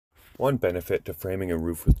One benefit to framing a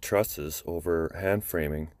roof with trusses over hand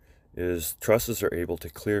framing is trusses are able to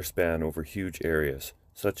clear span over huge areas,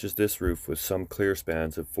 such as this roof with some clear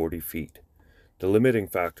spans of 40 feet. The limiting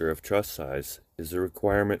factor of truss size is the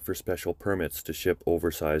requirement for special permits to ship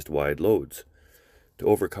oversized wide loads. To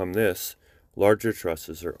overcome this, larger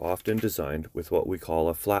trusses are often designed with what we call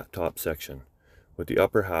a flat top section, with the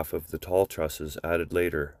upper half of the tall trusses added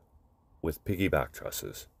later with piggyback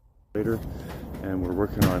trusses. And we're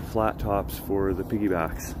working on flat tops for the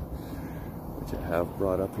piggybacks, which I have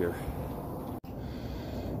brought up here.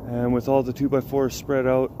 And with all the 2x4s spread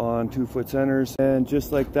out on 2-foot centers, and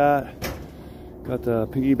just like that, got the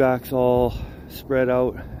piggybacks all spread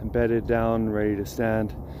out and bedded down, ready to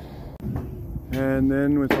stand. And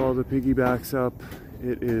then with all the piggybacks up,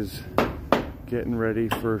 it is getting ready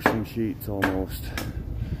for some sheets almost.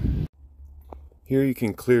 Here you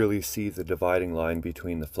can clearly see the dividing line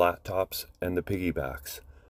between the flat tops and the piggybacks.